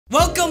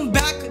Welcome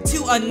back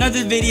to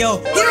another video.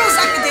 Heroes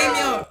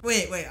Academia.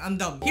 Wait, I'm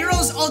dumb.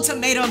 Heroes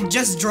Ultimatum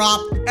just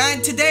dropped,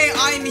 and today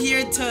I am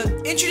here to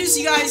introduce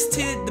you guys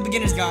to the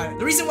beginner's guide.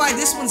 The reason why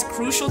this one's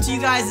crucial to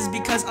you guys is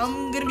because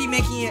I'm gonna be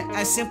making it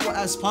as simple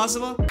as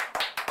possible.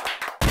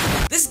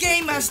 This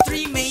game has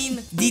three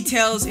main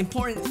details,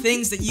 important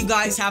things that you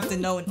guys have to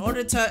know in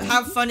order to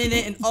have fun in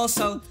it and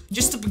also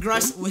just to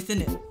progress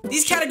within it.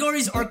 These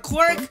categories are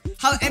quirk,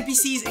 how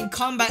NPCs in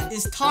combat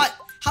is taught,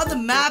 how the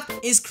map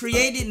is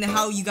created and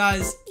how you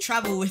guys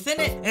travel within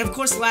it, and of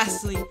course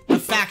lastly, the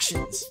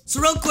factions. So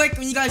real quick,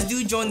 when you guys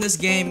do join this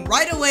game,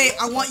 right away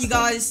I want you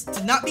guys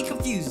to not be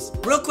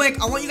confused. Real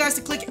quick, I want you guys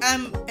to click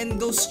M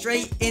and go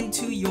straight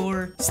into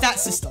your stat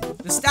system.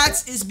 The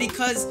stats is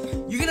because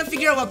you're gonna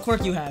figure out what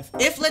quirk you have.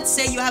 If let's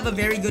say you have a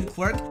very good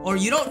quirk or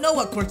you don't know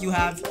what quirk you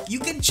have, you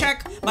can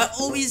check by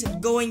always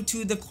going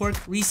to the quirk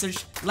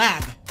research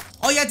lab.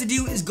 All you have to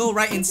do is go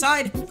right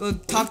inside, go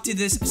talk to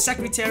this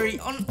secretary.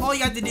 All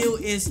you have to do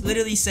is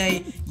literally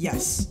say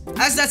yes.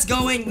 As that's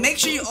going, make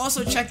sure you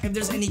also check if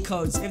there's any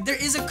codes. If there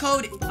is a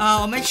code,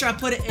 I'll make sure I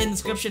put it in the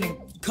description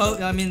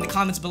and in the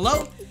comments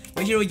below.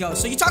 But here we go.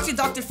 So you talk to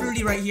Dr.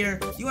 Fruity right here.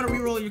 You want to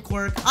reroll your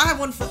quirk. I have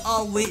one for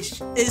all, which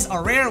is a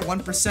rare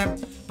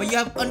 1%, but you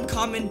have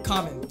uncommon,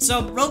 common.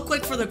 So real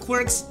quick for the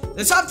quirks,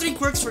 the top 3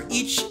 quirks for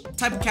each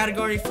type of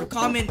category. For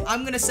common,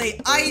 I'm gonna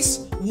say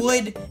ice,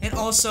 wood, and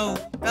also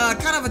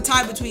kind of a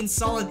tie between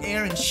solid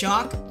air and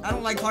shock. I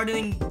don't like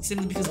hardening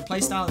simply because of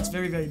playstyle. It's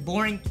very, very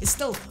boring. It's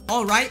still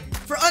alright.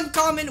 For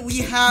uncommon, we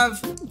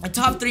have a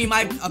top 3, in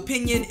my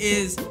opinion,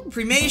 is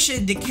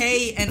cremation,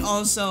 decay, and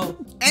also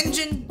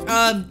engine.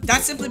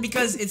 That's simply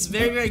because it's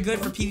very, very good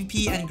for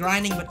PvP and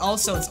grinding, but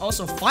also it's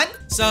also fun.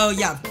 So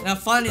yeah, now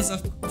fun is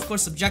of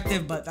course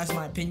subjective, but that's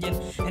my opinion.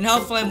 And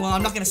health flame, well,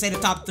 I'm not gonna say the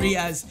top 3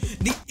 as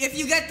if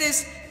you get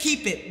this,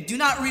 keep it. Do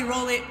not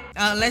re-roll it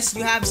unless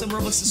you have some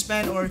Robux to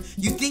spend or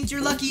you think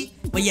you're lucky.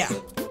 But yeah.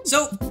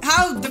 So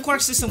how the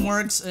quirk system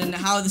works and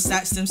how the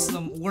stat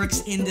system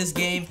works in this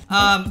game,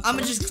 I'm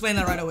gonna just explain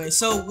that right away.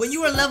 So when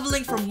you are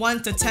leveling from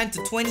 1 to 10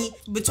 to 20,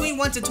 between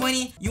 1 to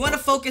 20, you want to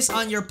focus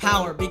on your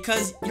power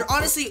because you're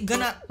honestly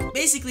gonna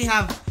basically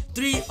have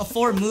 3 or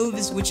 4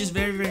 moves, which is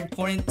very, very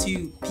important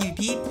to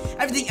PvP.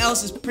 Everything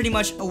else is pretty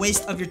much a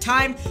waste of your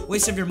time,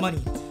 waste of your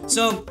money.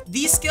 So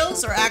these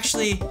skills are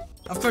actually,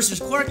 of course, there's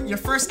quirk, your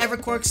first ever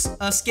quirk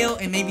skill,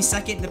 and maybe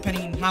second,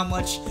 depending on how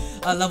much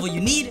level you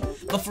need.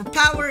 But for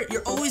power,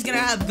 you're always gonna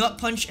have gut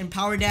punch and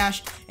power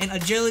dash and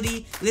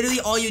agility. Literally,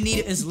 all you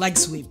need is leg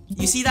sweep.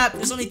 You see that?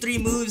 There's only 3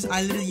 moves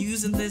I literally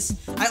use in this.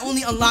 I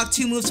only unlock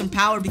 2 moves from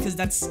power because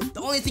that's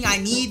the only thing I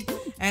need.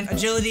 And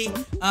agility,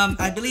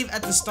 I believe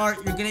at the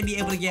start, you're gonna be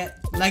able to get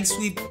leg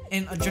sweep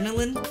and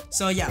adrenaline.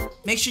 So yeah,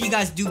 make sure you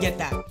guys do get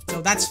that.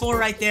 So that's 4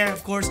 right there,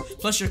 of course,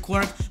 plus your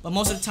quirk. But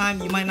most of the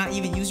time, you might not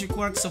even use your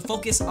quirk. So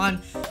focus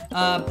on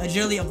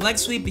agility of leg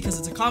sweep because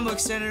it's a combo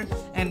extender,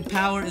 and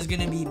power is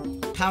gonna be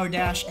power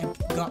dash and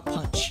gut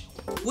punch.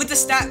 With the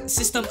stat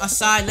system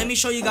aside, let me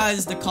show you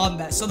guys the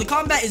combat. So the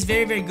combat is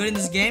very, very good in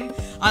this game.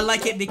 I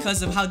like it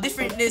because of how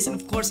different it is and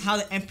of course how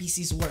the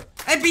NPCs work.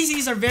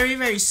 NPCs are very,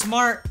 very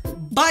smart,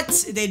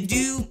 but they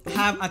do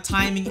have a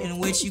timing in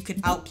which you can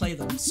outplay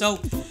them. So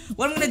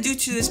what I'm gonna do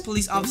to this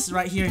police officer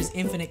right here is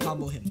infinite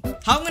combo him.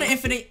 How I'm gonna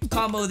infinite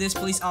combo this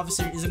police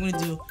officer is I'm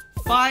gonna do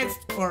 5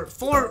 or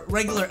 4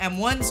 regular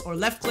M1s or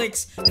left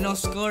clicks and no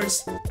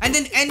scores, and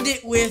then end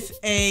it with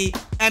a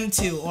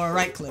M2 or a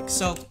right click.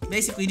 So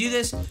basically do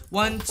this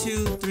 1,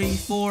 2, 3,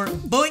 4,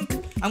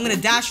 boink. I'm gonna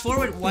dash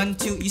forward 1,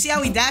 2. You see how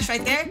we dash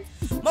right there?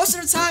 Most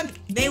of the time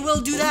they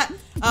will do that.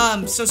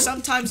 So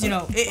sometimes, you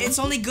know, it's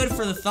only good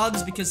for the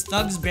thugs because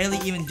thugs barely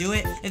even do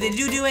it. If they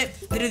do it,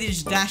 literally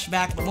just dash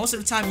back. But most of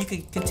the time you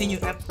can continue,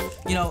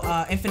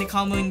 infinite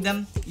comboing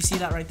them. You see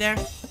that right there?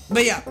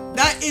 But yeah,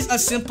 that is a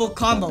simple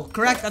combo,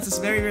 correct? That's a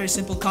very, very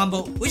simple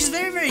combo, which is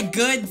very, very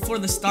good for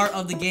the start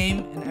of the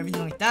game and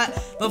everything like that.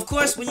 But of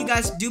course, when you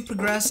guys do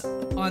progress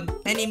on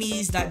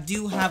enemies that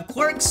do have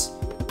quirks,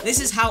 this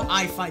is how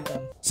I fight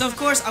them. So of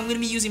course, I'm gonna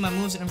be using my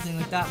moves and everything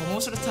like that, but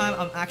most of the time,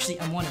 I'm actually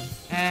M1ing.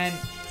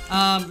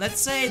 And let's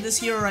say this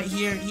hero right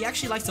here, he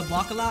actually likes to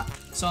block a lot.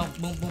 So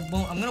boom, boom,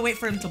 boom. I'm gonna wait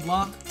for him to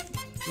block.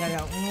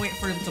 Yeah, I'm gonna wait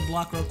for him to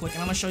block real quick,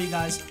 and I'm gonna show you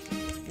guys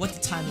what the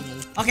timing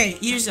is. Okay,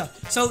 here's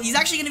so he's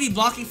actually gonna be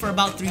blocking for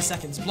about 3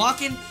 seconds.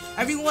 Blocking,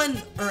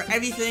 everyone or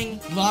everything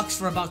blocks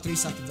for about 3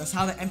 seconds. That's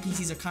how the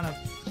NPCs are kind of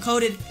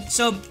coded.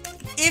 So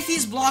if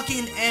he's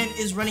blocking and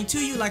is running to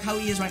you like how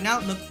he is right now,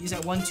 look, he's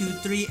at 1, 2,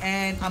 3,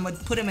 and I'm gonna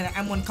put him in an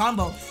M1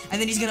 combo,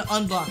 and then he's gonna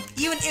unblock.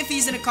 Even if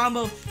he's in a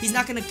combo, he's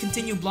not gonna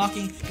continue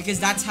blocking because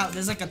that's how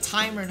there's like a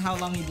timer in how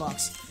long he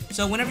blocks.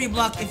 So whenever you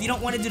block, if you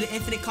don't want to do the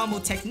infinite combo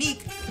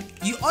technique,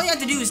 all you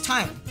have to do is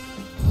time.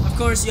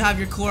 Of course, you have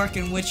your quirk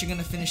in which you're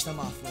gonna finish them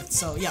off with.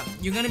 So yeah,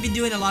 you're gonna be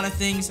doing a lot of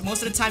things.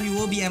 Most of the time you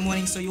will be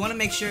M1ing, so you want to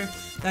make sure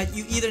that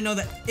you either know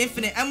the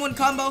infinite M1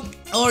 combo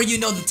or you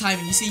know the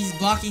timing. You see he's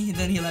blocking and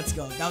then he lets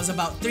go. That was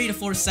about 3 to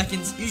 4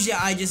 seconds. Usually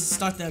I just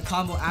start the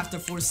combo after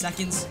 4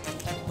 seconds,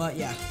 but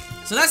yeah.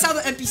 So that's how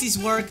the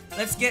NPCs work.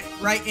 Let's get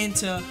right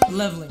into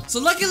leveling. So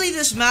luckily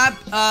this map,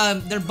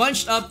 they're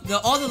bunched up.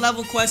 All the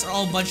level quests are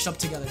all bunched up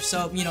together.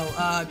 So, you know,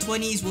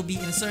 20s will be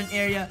in a certain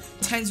area,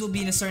 10s will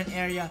be in a certain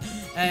area,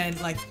 and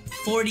like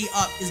 40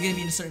 up is going to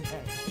be in a certain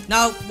area.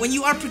 Now, when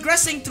you are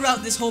progressing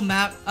throughout this whole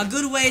map, a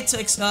good way to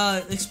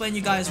explain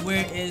you guys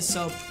where it is.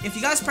 So if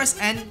you guys press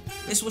N,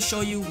 this will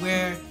show you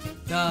where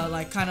the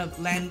like kind of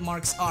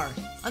landmarks are.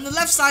 On the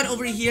left side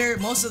over here,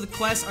 most of the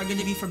quests are going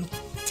to be from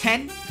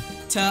 10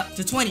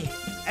 to 20.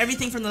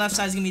 Everything from the left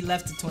side is gonna be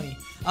left to 20.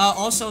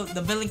 Also,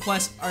 the villain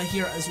quests are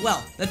here as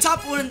well. The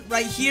top one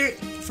right here,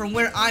 from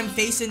where I'm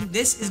facing,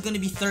 this is gonna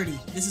be 30.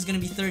 This is gonna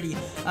be 30.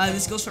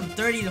 This goes from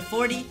 30 to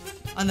 40.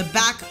 On the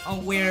back,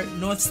 on where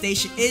North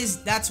Station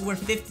is, that's where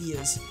 50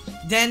 is.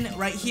 Then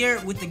right here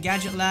with the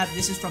Gadget Lab,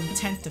 this is from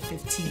 10 to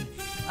 15.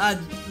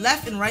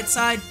 Left and right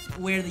side,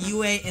 where the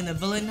UA and the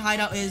villain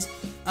hideout is,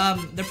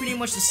 they're pretty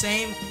much the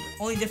same.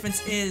 Only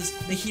difference is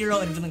the hero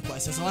and villain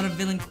quests. There's a lot of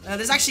villain.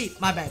 There's actually,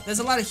 my bad. There's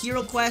a lot of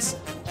hero quests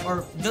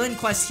or villain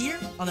quests here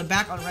on the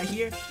back, on right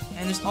here,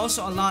 and there's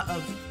also a lot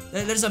of.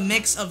 There's a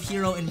mix of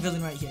hero and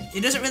villain right here.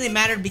 It doesn't really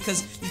matter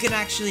because you can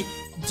actually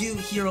do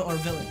hero or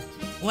villain.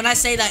 When I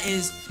say that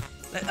is.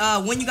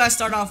 When you guys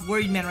start off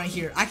Worried Man right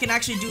here, I can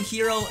actually do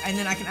hero and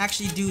then I can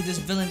actually do this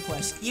villain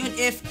quest. Even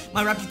if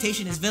my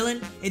reputation is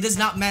villain, it does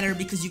not matter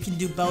because you can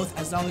do both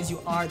as long as you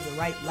are the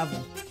right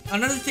level.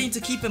 Another thing to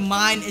keep in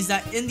mind is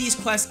that in these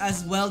quests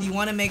as well, you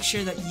want to make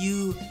sure that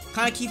you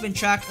kind of keep in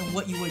track of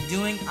what you were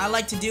doing. I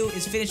like to do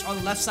is finish on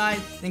the left side,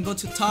 then go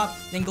to top,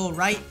 then go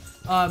right.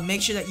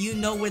 Make sure that you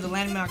know where the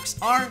landmarks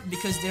are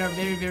because they are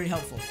very, very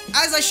helpful.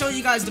 As I show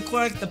you guys the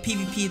quirk, the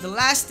PvP, the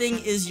last thing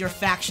is your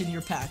faction,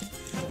 your path.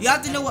 You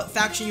have to know what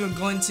faction you're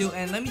going to,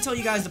 and let me tell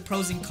you guys the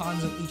pros and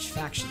cons of each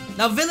faction.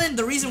 Now, villain,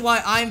 the reason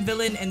why I'm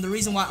villain and the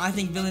reason why I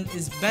think villain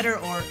is better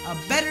or a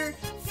better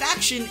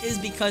faction is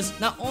because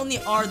not only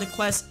are the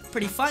quests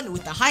pretty fun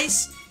with the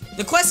heists,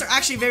 the quests are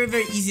actually very,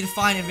 very easy to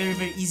find and very,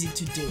 very easy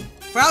to do.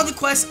 For how the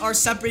quests are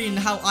separated and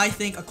how I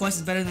think a quest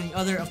is better than the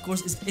other, of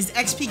course, is the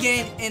XP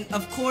gain and,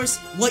 of course,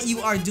 what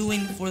you are doing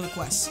for the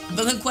quests.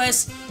 Villain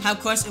quests have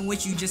quests in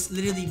which you just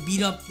literally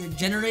beat up the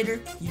generator.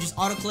 You just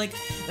auto-click.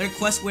 There are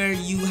quests where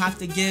you have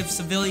to give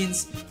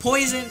civilians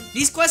poison.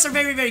 These quests are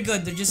very, very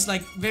good. They're just,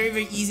 like, very,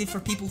 very easy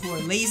for people who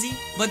are lazy.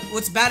 But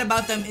what's bad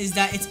about them is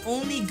that it's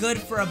only good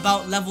for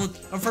about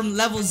from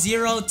level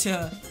 0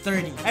 to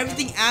 30.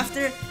 Everything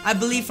after, I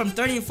believe from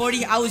 30 and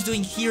 40, I was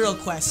doing hero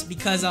quests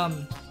because,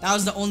 that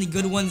was the only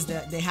good ones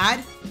that they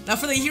had. Now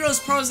for the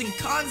heroes pros and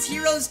cons,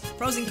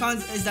 pros and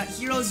cons is that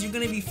heroes, you're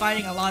going to be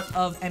fighting a lot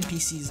of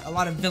NPCs, a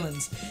lot of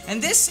villains.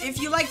 And this,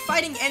 if you like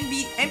fighting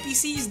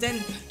NPCs,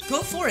 then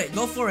go for it,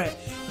 go for it.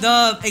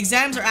 The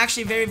exams are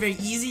actually very, very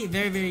easy,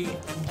 very, very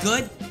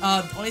good.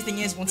 The only thing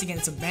is, once again,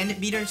 it's a bandit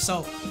beater,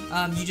 so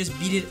you just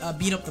beat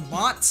up the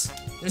bots.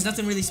 There's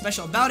nothing really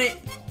special about it.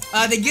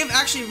 They give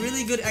actually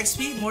really good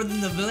XP, more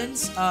than the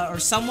villains, or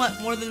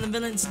somewhat more than the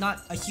villains.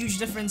 Not a huge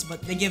difference,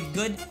 but they give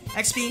good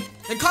XP.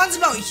 The cons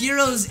about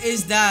heroes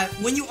is that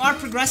when you are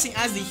progressing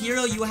as the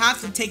hero, you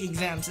have to take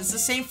exams. It's the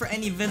same for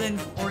any villain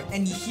or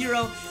any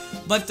hero,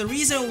 but the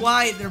reason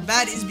why they're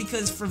bad is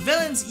because for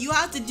villains, you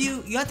have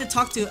to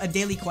talk to a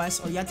daily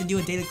quest, or you have to do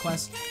a daily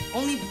quest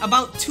only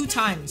about 2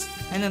 times,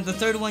 and then the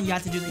third one you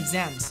have to do the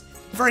exams.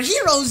 For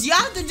heroes, you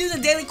have to do the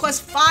daily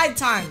quest 5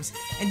 times,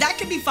 and that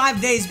could be 5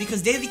 days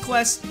because daily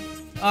quests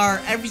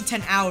are every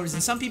 10 hours,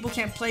 and some people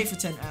can't play for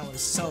 10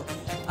 hours. So,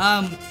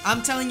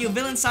 I'm telling you,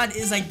 villain side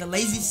is like the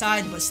lazy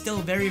side, but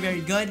still very, very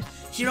good.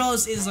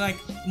 Heroes is like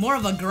more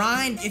of a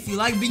grind. If you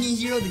like being a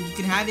hero, then you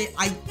can have it.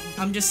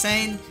 I'm just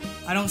saying,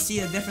 I don't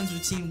see a difference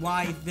between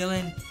why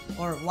villain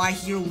or why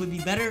hero would be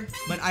better,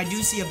 but I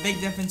do see a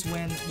big difference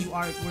when you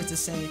were to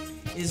say,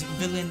 is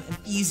villain an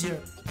easier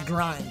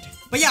grind?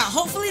 But yeah,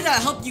 hopefully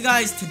that helped you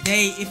guys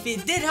today. If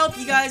it did help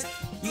you guys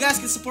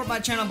can support my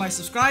channel by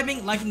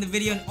subscribing, liking the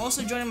video, and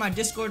also joining my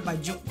Discord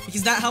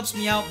because that helps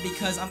me out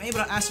because I'm able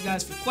to ask you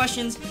guys for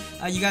questions.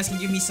 You guys can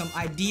give me some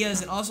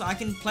ideas, and also I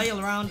can play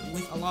around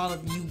with a lot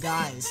of you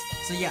guys.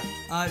 So yeah,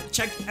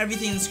 check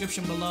everything in the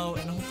description below,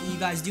 and hopefully you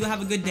guys do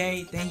have a good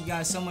day. Thank you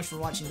guys so much for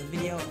watching the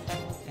video,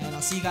 and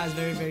I'll see you guys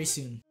very, very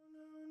soon.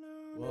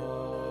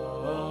 Whoa.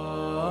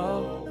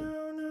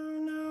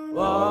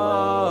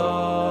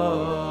 Whoa.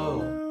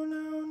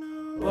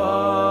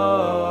 Whoa.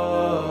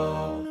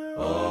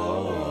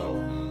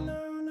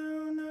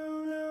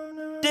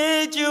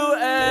 Did you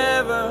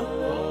ever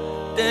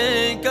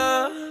think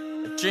of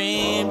a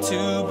dream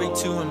too big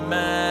to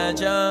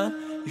imagine?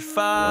 You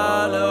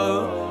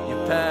follow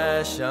your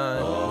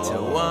passion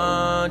till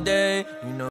one day